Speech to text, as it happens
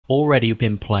already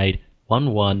been played.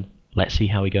 1-1. Let's see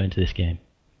how we go into this game.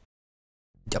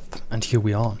 Yep, and here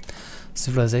we are.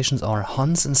 Civilizations are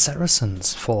Huns and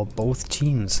Saracens for both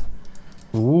teams.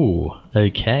 Ooh,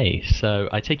 okay. So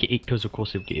I take it because of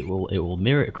course it will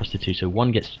mirror it across the two. So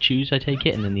one gets to choose, I take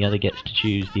it, and then the other gets to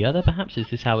choose the other. Perhaps is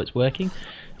this how it's working?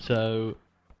 So.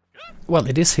 Well,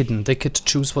 it is hidden. They could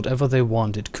choose whatever they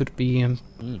want. It could be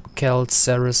Celts,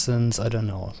 Saracens, I don't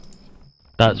know.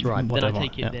 That's right. Whatever, then I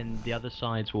take it then the other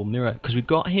sides will mirror, because we've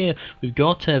got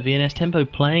VNS Tempo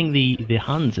playing the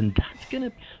Huns, and that's going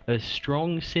to a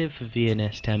strong civ for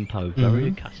VNS Tempo, very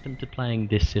accustomed to playing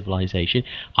this civilization.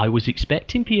 I was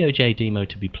expecting PoJ Demo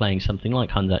to be playing something like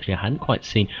Huns. Actually, I hadn't quite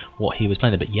seen what he was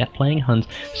playing there, but yet playing Huns.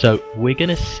 So we're going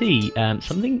to see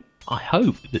something, I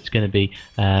hope, that's going to be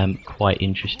quite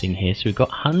interesting here. So we've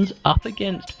got Huns up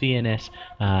against VNS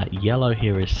Yellow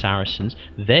here as Saracens.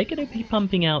 They're going to be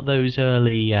pumping out those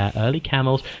early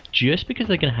camels just because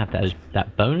they're going to have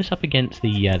that bonus up against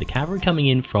the cavalry coming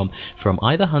in from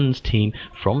either Huns team,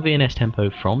 from VNS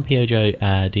Tempo, from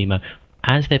PoJ Demo.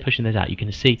 As they're pushing those out, you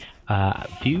can see a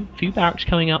few barracks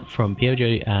coming up from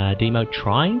PoJ Demo,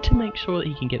 trying to make sure that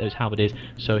he can get those halberdiers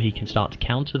so he can start to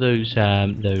counter those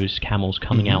camels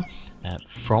coming out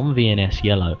from VNS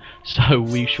Yellow. So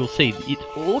we shall see. It's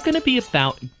all going to be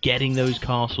about getting those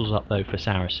castles up though for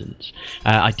Saracens.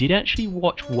 I did actually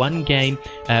watch one game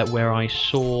where I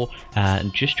saw,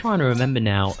 and just trying to remember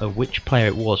now which player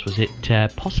it was. Was it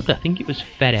possibly, I think it was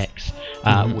FedEx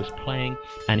was playing,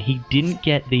 and he didn't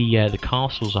get the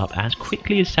castles up as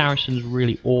quickly as Saracens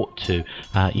really ought to.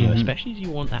 You know, especially as you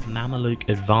want that Mameluke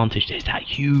advantage. There's that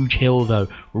huge hill though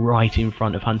right in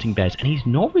front of Hunting Bears, and he's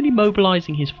not really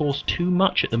mobilizing his force too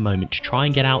much at the moment to try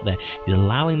and get out there. He's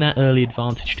allowing that early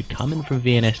advantage to come in from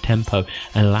VNS Tempo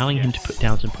and allowing him to put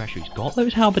down some pressure. He's got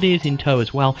those halberdiers in tow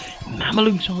as well.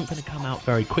 Mamelukes aren't going to come out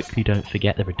very quickly, don't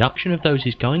forget. The reduction of those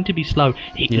is going to be slow.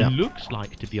 It looks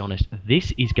like, to be honest,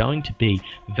 this is going to be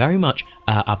very much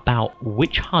about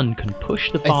which Hun can push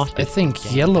the fastest. I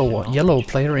think yellow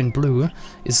player in blue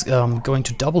is going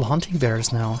to double Hunting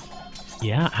Bears now.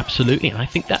 Yeah, absolutely, and I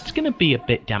think that's going to be a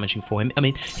bit damaging for him. I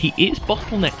mean, he is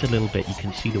bottlenecked a little bit. You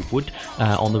can see the wood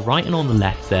on the right and on the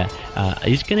left there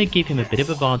is going to give him a bit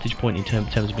of a vantage point in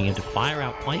terms of being able to fire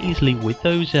out quite easily with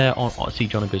those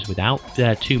siege onagers without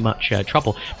too much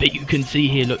trouble. But you can see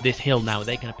here, look, this hill now,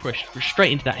 they're going to push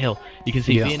straight into that hill. You can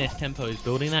see VNS Tempo is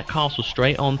building that castle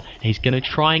straight on. He's going to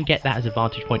try and get that as a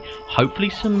vantage point. Hopefully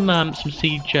some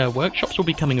siege workshops will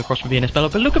be coming across from VNS Yellow,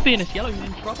 but look at VNS Yellow, he's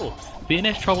in trouble.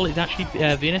 VNS Yellow is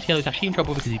actually in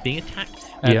trouble because he's being attacked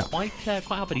quite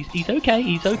hard, but he's okay.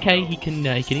 He's okay. He can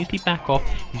easily back off.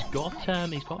 He's got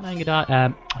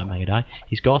Magadai.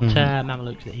 He's got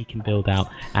Mamelukes that he can build out,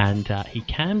 and he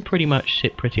can pretty much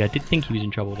sit pretty. I did think he was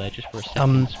in trouble there just for a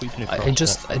second. Sweeping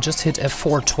across, I just hit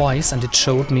F4 twice, and it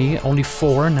showed me only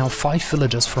 4, now 5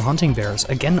 villagers for Hunting Bears.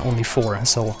 Again, only 4,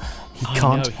 so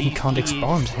he can't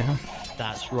expand. Yeah.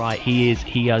 That's right. He is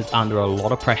under a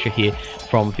lot of pressure here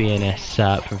from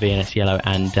VNS Yellow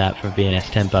and from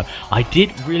VNS Tempo. I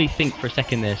did really think for a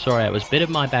second there. Sorry, it was a bit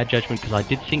of my bad judgment because I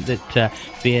did think that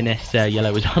VNS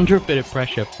Yellow was under a bit of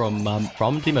pressure from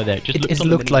Demo there. It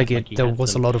looked like there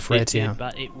was a lot of red,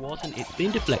 but it wasn't. It's been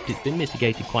deflected. It's been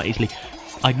mitigated quite easily.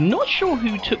 I'm not sure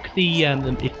who took the,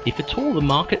 if at all, the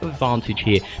market advantage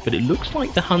here, but it looks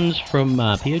like the Huns from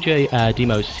PoJ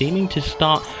Demo seeming to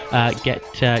start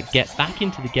get back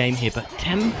into the game here. But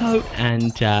Tempo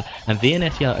and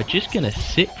VNS Yellow are just going to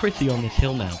sit pretty on this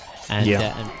hill now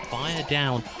and fire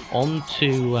down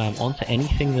onto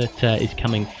anything that is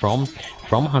coming from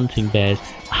Hunting Bears.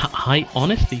 I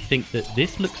honestly think that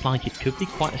this looks like it could be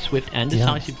quite a swift and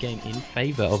decisive game in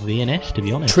favour of VNS, to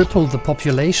be honest. Triple the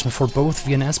population for both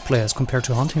VNS players compared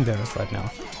to Hunting Bears right now.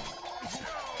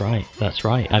 Right, that's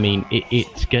right. I mean,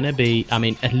 it's going to be... I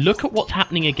mean, look at what's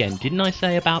happening again. Didn't I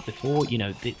say about before, you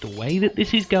know, the way that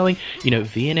this is going, you know,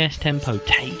 VNS Tempo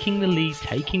taking the lead,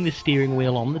 taking the steering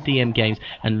wheel on the DM games,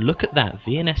 and look at that,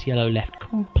 VNS Yellow left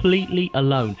completely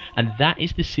alone, and that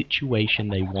is the situation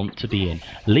they want to be in.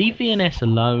 Leave VNS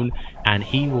alone, and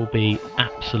he will be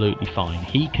absolutely fine.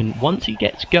 He can, once he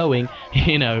gets going,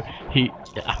 you know, he's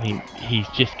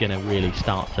just going to really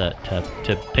start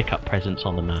to pick up presence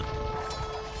on the map.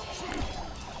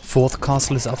 4th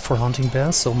castle is up for Hunting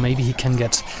Bears, so maybe he can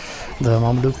get the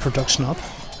Mameluke production up.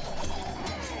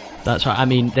 That's right. I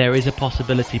mean, there is a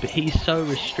possibility, but he's so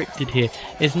restricted here.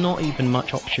 There's not even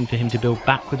much option for him to build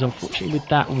backwards. Unfortunately, with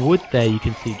that wood there, you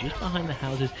can see just behind the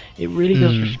houses, it really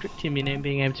does restrict him in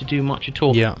being able to do much at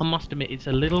all. Yeah. I must admit, it's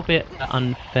a little bit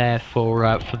unfair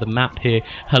for the map here.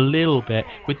 A little bit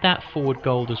with that forward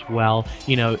gold as well.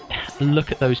 You know,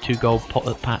 look at those two gold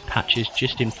patches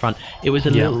just in front. It was a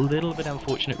little bit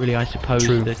unfortunate, really, I suppose,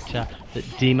 that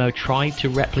Demo tried to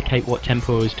replicate what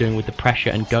Tempo was doing with the pressure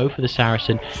and go for the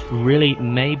Saracen. Really,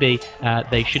 maybe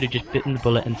they should have just bitten the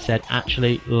bullet and said,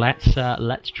 actually,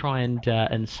 let's try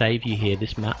and save you here.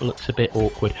 This map looks a bit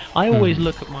awkward. I always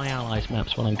look at my allies'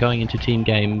 maps when I'm going into team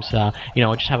games. You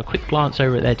know, I just have a quick glance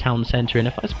over at their town centre, and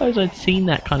if I suppose I'd seen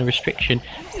that kind of restriction,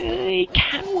 it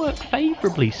can work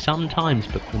favourably sometimes,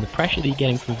 but from the pressure that you're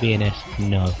getting from VNS,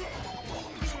 no.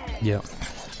 Yeah.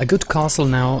 A good castle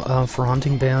now for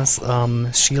Hunting Bears,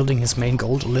 shielding his main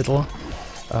gold a little.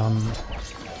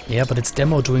 Yeah, but it's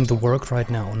Demo doing the work right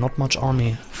now, not much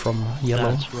army from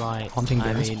Yellow. That's right. Hunting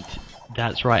Bears. I mean,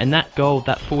 that's right, and that gold,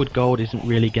 that forward gold, isn't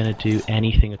really going to do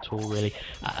anything at all, really.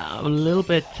 A little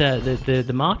bit,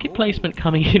 the market placement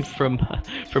coming in from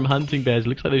Hunting Bears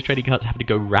looks like those trading cards have to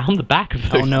go round the back of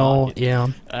those. Oh no, markets. yeah.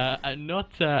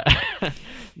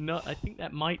 Not. I think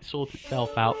that might sort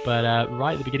itself out, but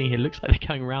right at the beginning here, it looks like they're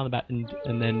going around the back,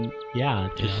 and then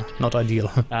just not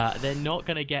ideal. they're not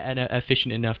going to get an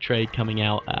efficient enough trade coming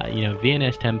out. You know,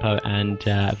 VNS Tempo and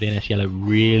VNS Yellow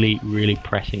really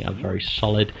pressing a very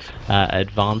solid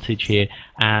advantage here,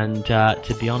 and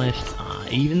to be honest,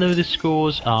 even though the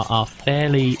scores are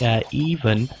fairly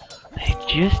even, it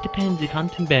just depends if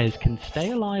Hunting Bears can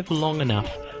stay alive long enough,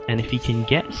 and if he can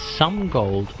get some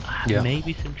gold,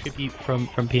 maybe some tribute from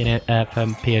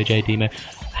PoJ Demo.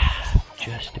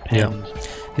 Just depends. Yeah.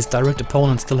 His direct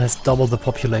opponent still has double the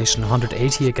population,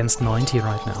 180 against 90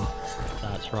 right now.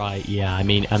 That's right. Yeah. I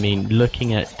mean,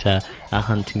 looking at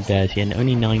Hunting Bears here, and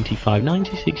only 95,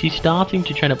 96. He's starting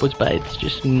to trend upwards, but it's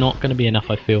just not going to be enough,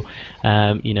 I feel.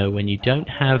 You know, when you don't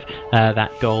have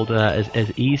that gold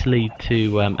as easily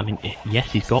to. I mean,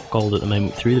 yes, he's got gold at the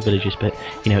moment through the villages, but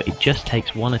you know, it just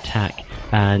takes one attack,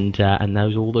 and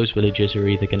all those villagers are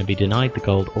either going to be denied the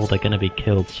gold or they're going to be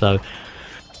killed. So.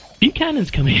 Few cannons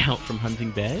coming out from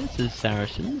Hunting Bears as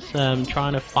Saracens,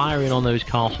 trying to fire in on those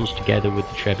castles together with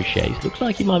the trebuchets. Looks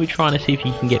like he might be trying to see if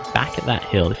he can get back at that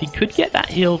hill. If he could get that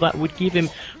hill, that would give him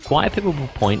quite a pivotal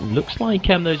point. Looks like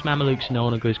those Mamelukes and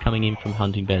Onagos coming in from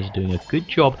Hunting Bears are doing a good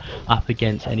job up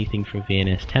against anything from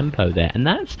VNS Tempo there, and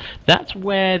that's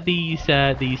where these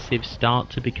civs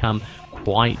start to become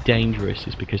quite dangerous,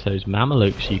 is because those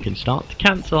Mamelukes, you can start to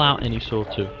cancel out any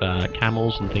sort of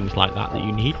camels and things like that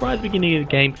you need right at the beginning of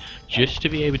the game just to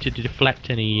be able to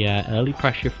deflect any early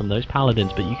pressure from those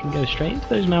paladins, but you can go straight into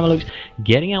those Mamelukes,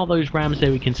 getting out those rams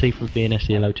there we can see from VNS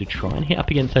Yellow to try and hit up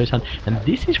against those Hun, and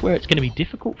this is where it's going to be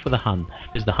difficult for the Hun,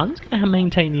 because the Hun's going to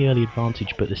maintain the early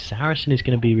advantage, but the Saracen is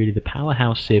going to be really the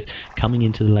powerhouse civ coming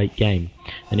into the late game.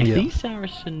 And if these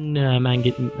Saracen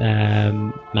Mamelukes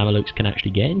can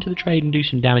actually get into the trade and do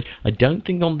some damage, I don't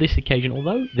think on this occasion,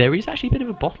 although there is actually a bit of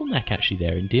a bottleneck actually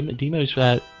there in Demo's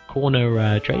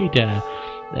corner trade.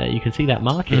 You can see that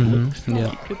market. It looks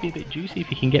like it could be a bit juicy if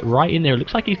he can get right in there. It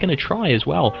looks like he's going to try as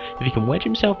well. If he can wedge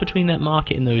himself between that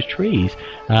market and those trees,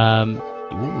 I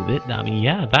mean,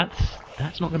 yeah, that's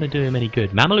not going to do him any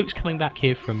good. Mamelukes coming back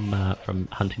here from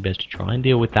Hunting Bears to try and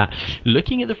deal with that.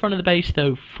 Looking at the front of the base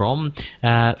though, from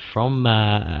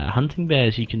Hunting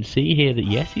Bears, you can see here that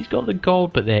yes, he's got the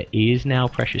gold, but there is now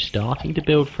pressure starting to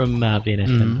build from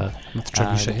VNS Tempo.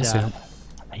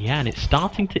 Yeah, and it's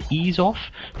starting to ease off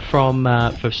from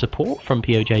for support from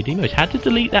PoJ Demo. He's had to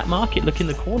delete that market, look in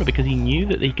the corner, because he knew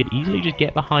that he could easily just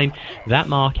get behind that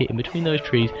market in between those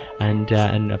trees and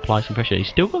apply some pressure. He's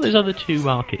still got those other two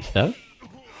markets though.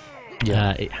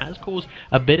 Yeah, it has caused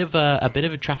a bit of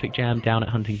a traffic jam down at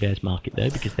Hunting Bears Market though,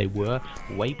 because they were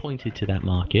waypointed to that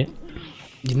market.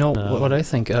 You know what I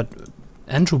think?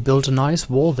 Andrew built a nice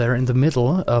wall there in the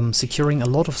middle, securing a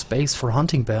lot of space for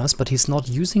Hunting Bears, but he's not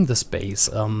using the space.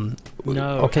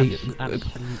 Okay,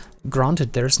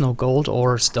 granted there's no gold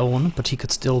or stone, but he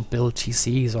could still build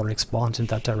TCs or expand in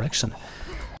that direction.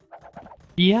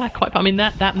 Yeah, quite. I mean,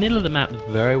 that middle of the map is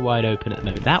very wide open at the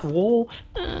moment. That wall,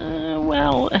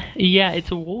 Well, yeah,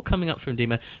 it's a wall coming up from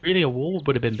Demo. Really, a wall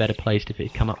would have been better placed if it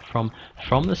had come up from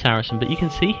the Saracen. But you can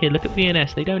see here, look at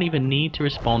VNS. They don't even need to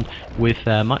respond with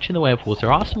much in the way of walls.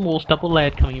 There are some walls double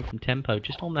layered coming in from Tempo,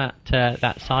 just on that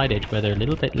that side edge where they're a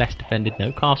little bit less defended.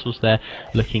 No castles there.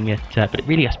 Looking at, but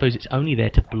really, I suppose it's only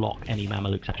there to block any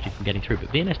Mamelukes actually from getting through.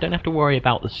 But VNS don't have to worry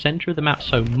about the center of the map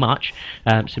so much,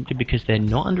 simply because they're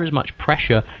not under as much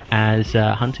pressure as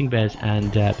Hunting Bears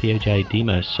and PoJ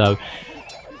Demos. So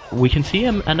we can see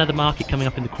another market coming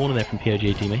up in the corner there from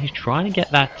PoJ Demo. He's trying to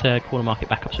get that corner market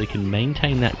back up so he can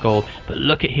maintain that goal. But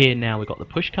look at here now, we've got the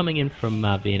push coming in from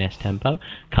VNS Tempo,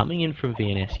 coming in from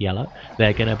VNS Yellow.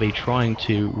 They're going to be trying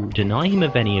to deny him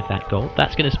of any of that goal.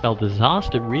 That's going to spell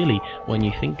disaster, really, when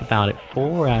you think about it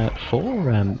for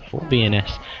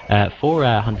VNS, for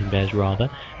Hunting Bears rather.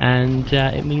 And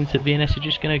it means that VNS are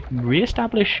just going to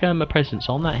re-establish a presence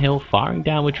on that hill, firing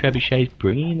down with trebuchets,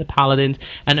 bringing in the Paladins,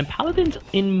 and then Paladins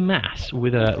in mass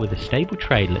with a stable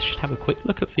trade. Let's just have a quick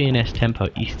look at VNS Tempo.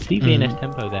 You can see VNS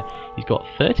Tempo there. He's got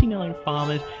 39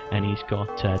 farmers and he's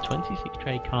got 26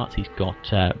 trade carts. He's got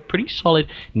pretty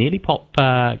solid, nearly pop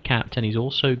capped, and he's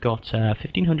also got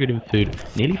 1,500 in food,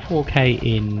 nearly 4k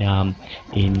in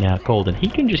gold, and he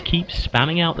can just keep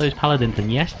spamming out those Paladins.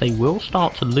 And yes, they will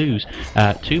start to lose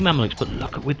two Mamelukes, but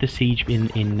look at with the siege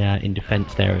in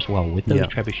defense there as well with those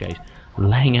trebuchets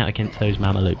laying out against those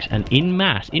Mamelukes, and in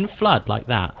mass, in flood like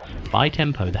that, by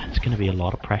Tempo, that's going to be a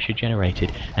lot of pressure generated,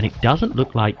 and it doesn't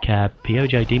look like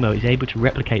PoJ Demo is able to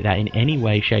replicate that in any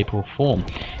way, shape or form.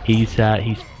 He's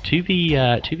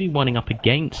 2v1ing up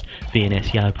against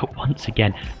VNS Yellow, but once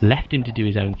again left him to do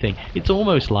his own thing. It's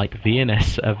almost like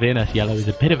VNS Yellow is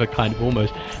a bit of a kind of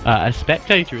almost a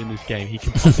spectator in this game. He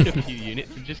can pop in a few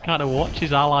units and just kind of watch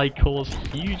his ally cause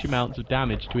huge amounts of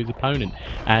damage to his opponent,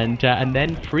 and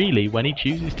then freely, when he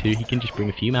chooses to, he can just bring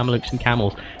a few Mamelukes and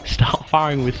Camels, start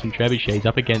firing with some trebuchets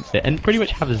up against it, and pretty much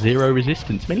have zero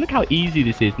resistance. I mean, look how easy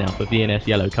this is now for VNS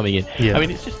Yellow coming in. I mean,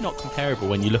 it's just not comparable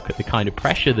when you look at the kind of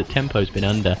pressure that Tempo's been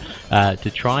under to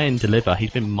try and deliver.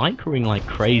 He's been microing like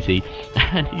crazy,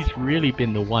 and he's really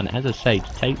been the one, as I say,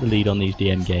 to take the lead on these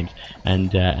DM games,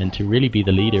 and to really be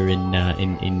the leader in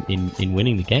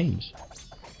winning the games.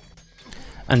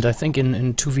 And I think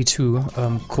in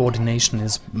 2v2, coordination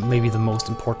is maybe the most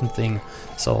important thing.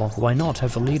 So why not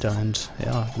have a leader and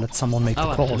let someone make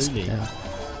the calls? Absolutely. Yeah.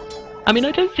 I mean,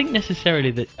 I don't think necessarily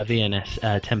that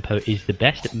VNS Tempo is the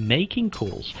best at making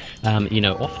calls. You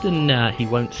know, often he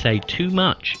won't say too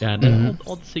much.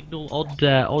 Odd signal,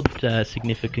 odd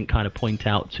significant kind of point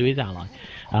out to his ally.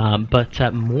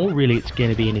 But more really, it's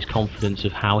going to be in his confidence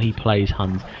of how he plays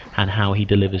Huns and how he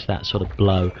delivers that sort of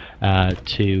blow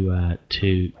to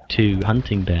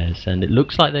Hunting Bears. And it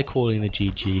looks like they're calling the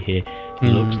GG here. It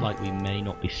looks like we may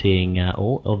not be seeing,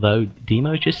 although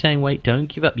Demo's just saying, wait, don't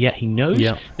give up yet. He knows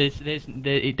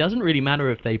it doesn't really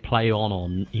matter if they play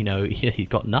on, you know, he's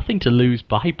got nothing to lose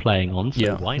by playing on,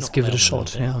 so why not give it a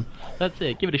shot, That's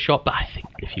it, give it a shot. But I think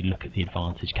if you look at the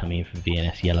advantage coming in from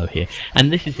VNS Yellow here,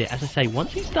 and this is it, as I say,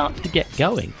 once he starts to get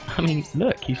going, I mean,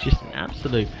 look, he's just an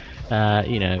absolute...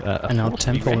 you know, and now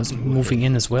Tempo is moving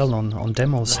in as well on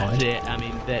Demo's side. That's it. I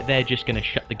mean, they're just going to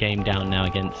shut the game down now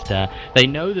against. They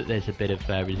know that there's a bit of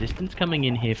resistance coming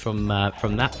in here from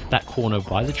that corner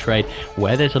by the trade,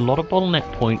 where there's a lot of bottleneck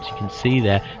points. You can see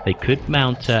there they could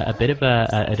mount a bit of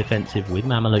a defensive with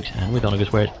Mamelukes and with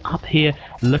Onagers. Whereas up here,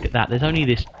 look at that. There's only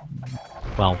this.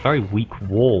 Well, very weak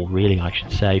wall, really, I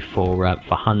should say, for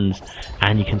Huns,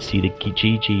 and you can see the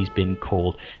GG's been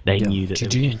called. They knew that there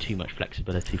was just too much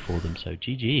flexibility for them, so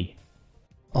GG.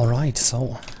 Alright,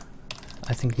 so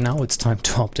I think now it's time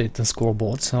to update the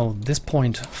scoreboard. So this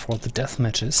point for the death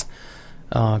matches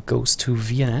goes to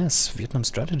VNS, Vietnam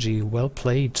Strategy. Well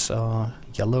played,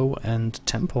 Yellow and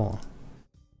Tempo.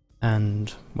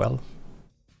 And, well,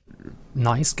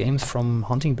 nice games from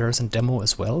Hunting Bears and Demo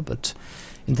as well, but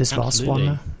in this last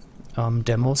one,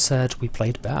 Demo said we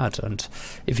played bad, and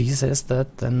if he says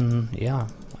that, then yeah,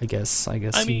 I guess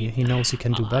he knows he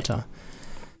can do better.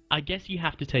 I guess you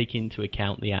have to take into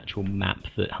account the actual map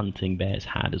that Hunting Bears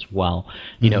had as well.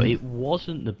 You know, it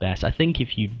wasn't the best. I think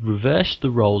if you reversed the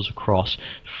roles across,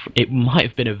 it might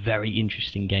have been a very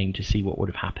interesting game to see what would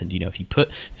have happened. You know, if you put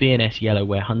VNS Yellow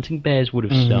where Hunting Bears would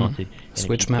have started,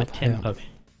 switch map, Tempo.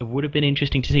 It would have been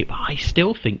interesting to see, but I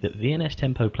still think that VNS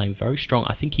Tempo playing very strong.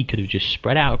 I think he could have just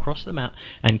spread out across the map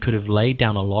and could have laid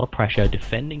down a lot of pressure,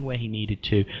 defending where he needed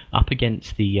to, up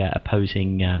against the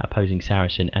opposing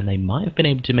Saracen, and they might have been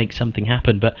able to make something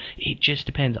happen, but it just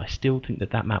depends. I still think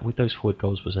that map with those forward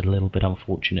goals was a little bit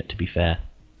unfortunate, to be fair.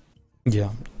 Yeah,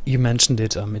 you mentioned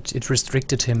it. It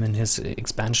restricted him in his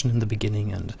expansion in the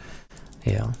beginning, and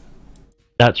yeah.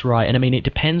 That's right, and I mean it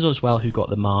depends as well who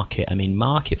got the market. I mean,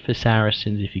 market for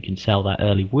Saracens, if you can sell that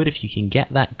early wood, if you can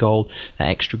get that gold, that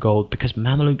extra gold, because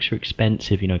Mamelukes are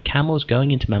expensive. You know, camels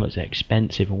going into Mamelukes are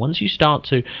expensive, and once you start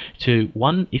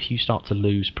if you start to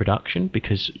lose production,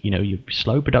 because you know you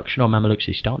slow production on Mamelukes,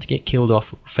 they start to get killed off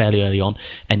fairly early on,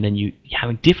 and then you're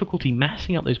having difficulty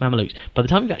massing up those Mamelukes. By the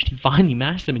time you've actually finally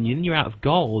massed them, and then you're out of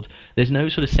gold, there's no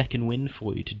sort of second wind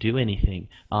for you to do anything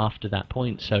after that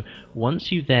point. So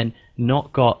once you've then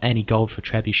not got any gold for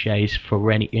trebuchets,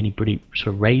 for anybody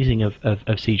sort of raising of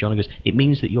siege onagers, it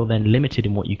means that you're then limited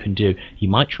in what you can do. You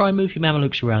might try and move your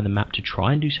Mamelukes around the map to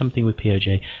try and do something with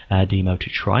PoJ Demo, to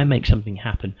try and make something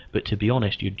happen, but to be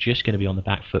honest, you're just going to be on the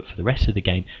back foot for the rest of the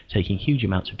game, taking huge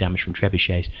amounts of damage from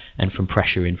trebuchets and from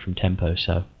pressure in from tempo.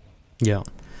 So yeah,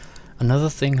 another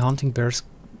thing, hunting bears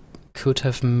could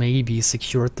have maybe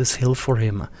secured this hill for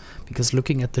him, because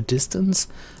looking at the distance,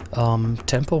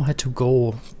 tempo had to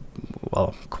go,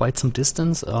 well, quite some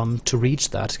distance to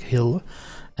reach that hill,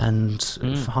 and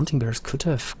hunting bears could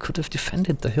have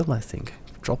defended the hill. I think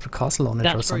dropped a castle on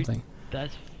it or something.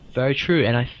 That's very true,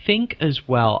 and I think as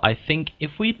well,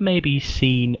 if we'd maybe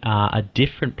seen a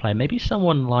different player, maybe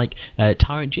someone like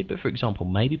TyRanT Jibber, for example,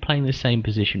 maybe playing the same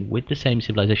position with the same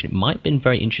civilization, it might have been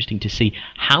very interesting to see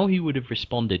how he would have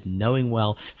responded, knowing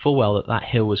full well that that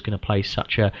hill was going to play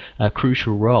such a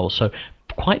crucial role. So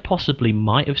quite possibly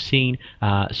might have seen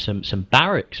some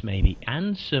barracks maybe,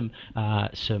 and some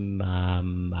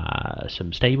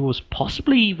stables,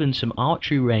 possibly even some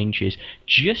archery ranges,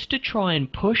 just to try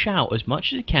and push out as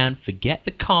much as it can. Forget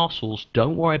the castles,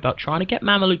 don't worry about trying to get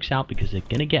Mamelukes out because they're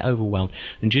going to get overwhelmed,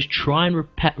 and just try and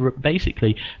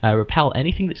basically repel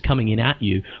anything that's coming in at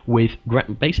you with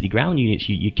basically ground units,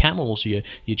 your camels, your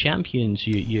champions,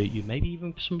 your maybe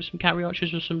even some cavalry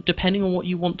archers, or some, depending on what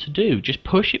you want to do. Just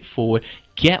push it forward,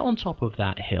 get on top of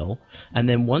that hill, and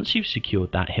then once you've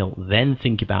secured that hill, then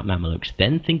think about Mamelukes,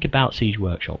 then think about siege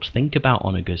workshops, think about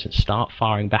onagers, and start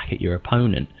firing back at your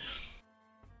opponent.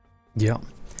 Yeah.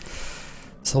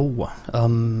 So, well,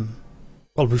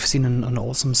 we've seen an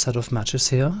awesome set of matches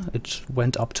here. It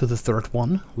went up to the third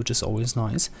one, which is always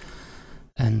nice.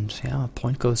 And yeah,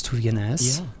 point goes to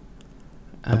VNS. Yeah,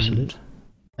 absolutely.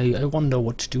 I wonder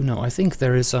what to do now. I think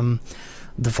there is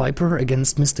the Viper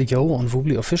against Mr. Yo on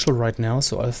Voobly official right now,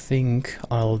 so I think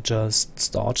I'll just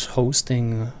start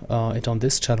hosting it on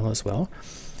this channel as well.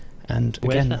 And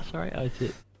where's again, that? Sorry, is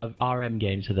it RM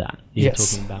games of that you're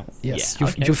talking about? Yes,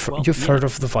 yeah, you've heard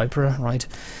of the Viper, right?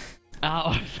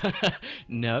 Oh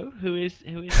no, who is?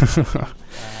 I'm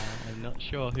not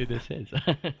sure who this is.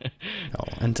 Oh,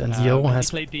 and Yo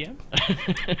has played DM.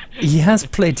 He has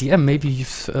played DM. Maybe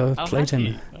you've played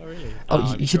him. Oh really?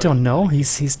 Oh, you don't know?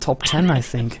 He's top 10, I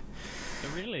think.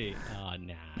 Oh, really? Oh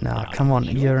nah. Nah, come on,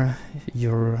 sure.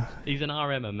 you're. He's an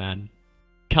RMer, man.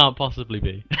 Can't possibly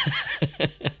be.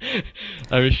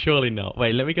 I was surely not.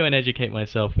 Wait, let me go and educate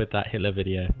myself with that Hitler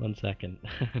video. 1 second.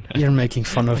 You're making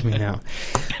fun of me now.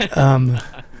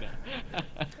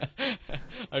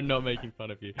 I'm not making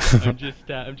fun of you. I'm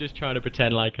just trying to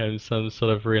pretend like I'm some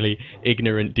sort of really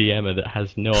ignorant DMer that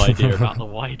has no idea about the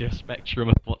wider spectrum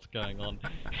of what's going on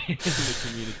in the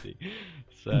community.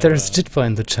 So, there's Jitba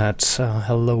in the chat.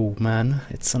 Hello, man.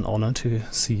 It's an honor to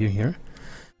see you here.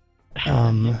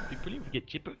 It'd be brilliant to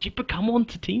get Jibber come on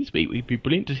to TeamSpeak. It'd be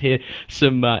brilliant to hear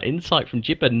some insight from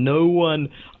Jibber.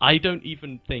 I don't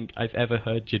even think I've ever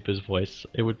heard Jibber's voice.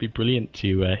 It would be brilliant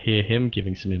to hear him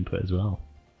giving some input as well.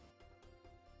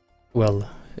 Well,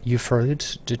 you've heard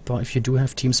it, Jitba. If you do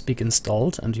have TeamSpeak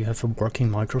installed and you have a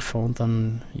working microphone,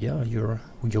 then yeah, you're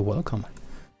welcome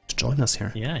to join us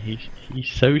here. Yeah, he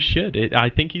so should. I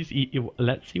think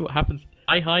let's see what happens.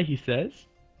 Hi, he says.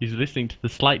 He's listening to the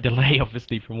slight delay,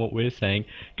 obviously, from what we're saying,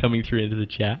 coming through into the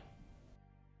chat.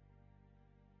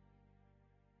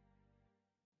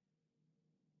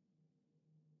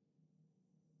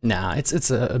 Nah,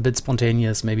 it's a bit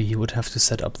spontaneous. Maybe he would have to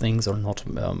set up things or not.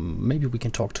 Maybe we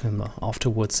can talk to him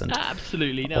afterwards and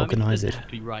absolutely. No, organize it.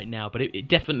 Exactly right now, but it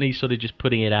definitely sort of just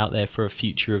putting it out there for a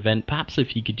future event. Perhaps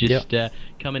if you could just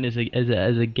come in as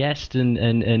a guest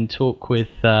and talk with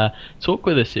us,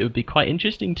 it would be quite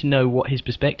interesting to know what his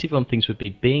perspective on things would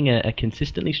be. Being a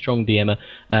consistently strong DMer,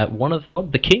 one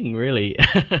of the king really.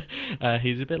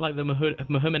 He's a bit like the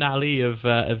Muhammad Ali of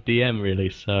DM really.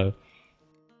 So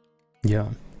yeah.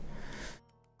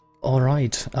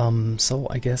 Alright, so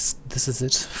I guess this is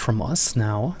it from us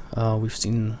now. We've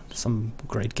seen some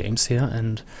great games here,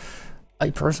 and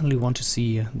I personally want to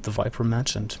see the Viper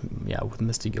match, and yeah, with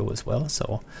Mr. Yo as well,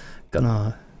 so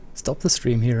gonna stop the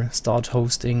stream here, start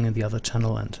hosting the other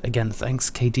channel, and again, thanks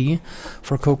KD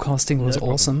for co-casting, it was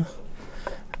awesome.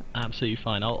 Absolutely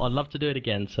fine. I'd love to do it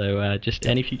again. So just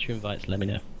any future invites, let me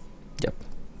know. Yep,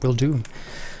 will do.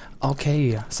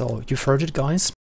 Okay, so you've heard it, guys.